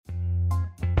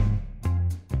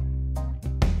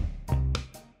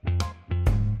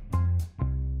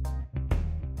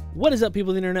What is up, people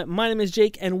of the internet? My name is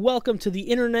Jake, and welcome to the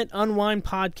Internet Unwind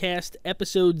Podcast,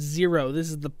 Episode 0.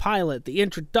 This is the pilot, the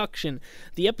introduction,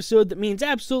 the episode that means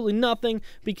absolutely nothing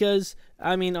because,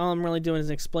 all I'm really doing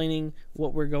is explaining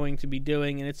what we're going to be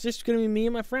doing, and it's just going to be me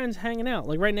and my friends hanging out.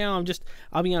 Like right now,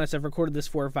 I'll be honest, I've recorded this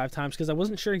 4 or 5 times because I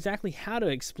wasn't sure exactly how to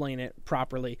explain it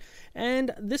properly.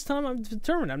 And this time I'm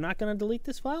determined. I'm not going to delete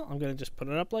this file. I'm going to just put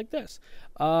it up like this.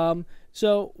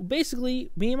 So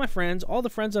basically, me and my friends, all the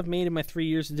friends I've made in my 3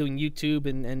 years of doing YouTube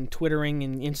and Twittering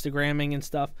and Instagramming and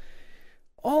stuff,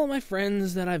 all of my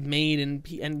friends that I've made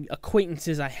and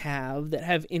acquaintances I have that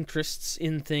have interests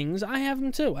in things, I have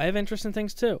them too. I have interest in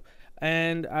things too.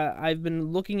 And I've been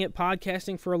looking at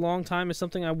podcasting for a long time as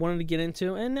something I wanted to get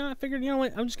into. And now I figured, you know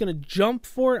what, I'm just going to jump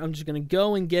for it. I'm just going to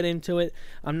go and get into it.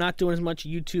 I'm not doing as much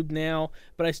YouTube now,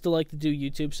 but I still like to do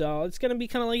YouTube. So it's going to be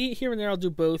kind of like here and there. I'll do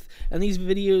both. And these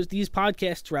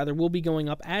podcasts will be going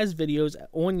up as videos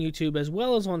on YouTube as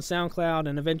well as on SoundCloud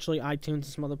and eventually iTunes and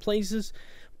some other places.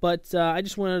 But I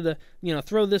just wanted to,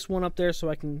 throw this one up there so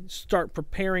I can start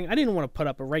preparing. I didn't want to put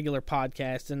up a regular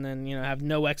podcast and then, have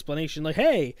no explanation. Like,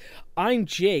 hey, I'm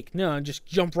Jake. No, just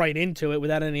jump right into it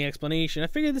without any explanation. I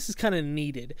figured this is kind of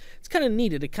needed. It's kind of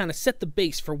needed to kind of set the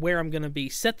base for where I'm going to be.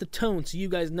 Set the tone so you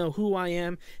guys know who I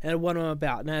am and what I'm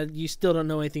about. Now, you still don't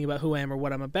know anything about who I am or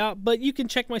what I'm about, but you can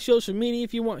check my social media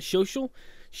if you want. Social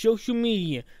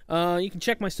media. You can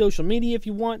check my social media if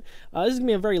you want. This is going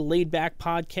to be a very laid-back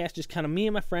podcast, just kind of me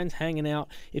and my friends hanging out.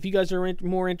 If you guys are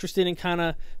more interested in kind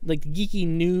of like geeky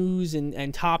news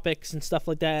and topics and stuff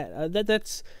like that,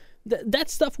 that's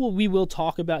stuff we will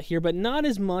talk about here, but not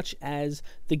as much as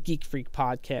the Geek Freak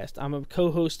podcast. I'm a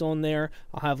co-host on there.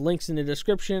 I'll have links in the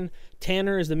description.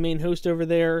 Tanner is the main host over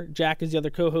there. Jack is the other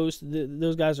co-host.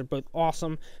 Those guys are both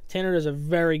awesome. Tanner does a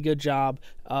very good job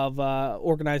of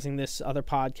organizing this other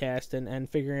podcast and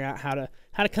figuring out how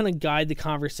to kind of guide the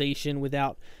conversation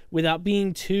without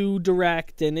being too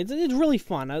direct, and it's really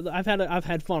fun. I've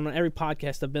had fun on every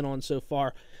podcast I've been on so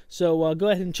far. So go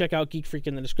ahead and check out Geek Freak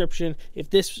in the description. If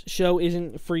this show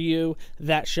isn't for you,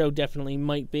 that show definitely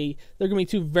might be. They're going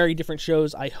to be 2 very different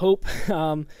shows, I hope.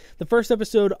 The first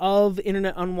episode of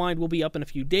Internet Unwind will be up in a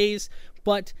few days,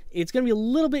 but it's going to be a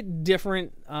little bit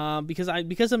different because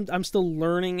I'm still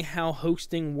learning how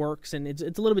hosting works, and it's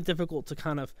a little bit difficult to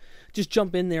kind of just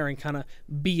jump in there and kind of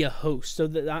be a host. So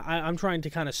that I'm trying to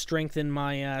kind of strengthen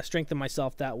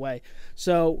myself that way.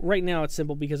 So right now it's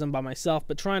simple because I'm by myself,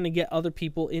 but trying to get other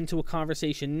people into a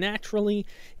conversation naturally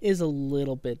is a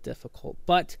little bit difficult.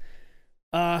 But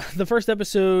the first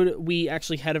episode, we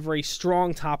actually had a very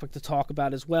strong topic to talk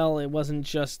about as well. It wasn't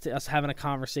just us having a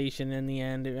conversation in the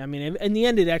end. In the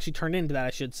end, it actually turned into that,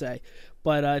 I should say.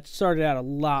 But it started out a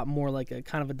lot more like a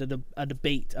kind of a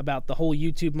debate about the whole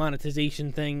YouTube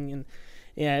monetization thing. And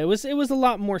yeah, it was a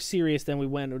lot more serious than we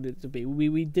wanted it to be.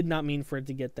 We did not mean for it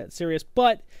to get that serious,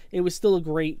 but it was still a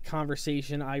great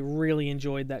conversation. I really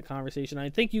enjoyed that conversation. I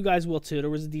think you guys will too. There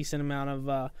was a decent amount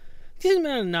of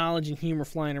knowledge and humor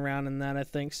flying around in that, I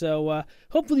think. So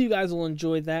hopefully you guys will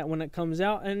enjoy that when it comes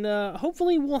out, and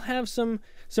hopefully we'll have some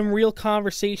real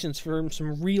conversations from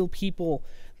some real people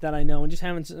that I know, and just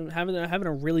having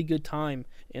a really good time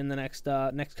in the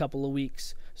next couple of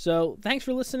weeks. So thanks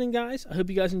for listening, guys. I hope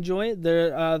you guys enjoy it.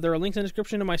 There are links in the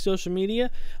description to my social media.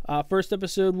 First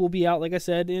episode will be out, like I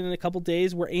said, in a couple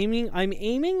days. I'm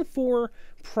aiming for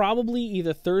probably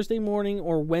either Thursday morning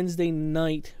or Wednesday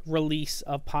night release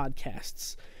of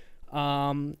podcasts.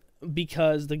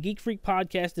 Because the Geek Freak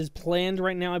podcast is planned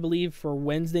right now, I believe, for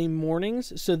Wednesday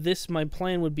mornings. So my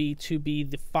plan would be to be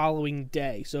the following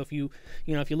day. So if you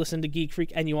listen to Geek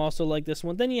Freak and you also like this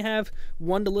one, then you have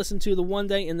one to listen to the one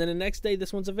day, and then the next day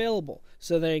this one's available.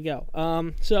 So there you go.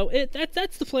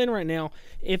 That's the plan right now.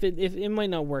 If it might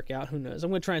not work out, who knows?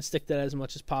 I'm going to try and stick to that as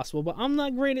much as possible, but I'm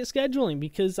not great at scheduling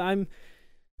because I'm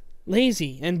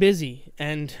lazy and busy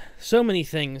and so many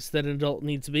things that an adult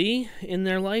needs to be in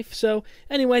their life. So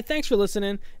anyway, thanks for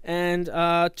listening, and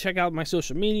check out my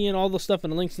social media and all the stuff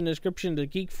in the links in the description to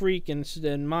Geek Freak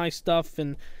and my stuff.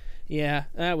 And yeah,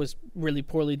 that was really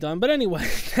poorly done, but anyway,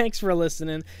 thanks for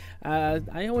listening.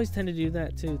 I always tend to do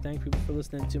that too. Thank people for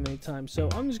listening too many times. So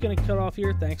I'm just gonna cut off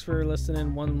here. Thanks for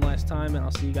listening one last time, and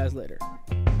I'll see you guys later.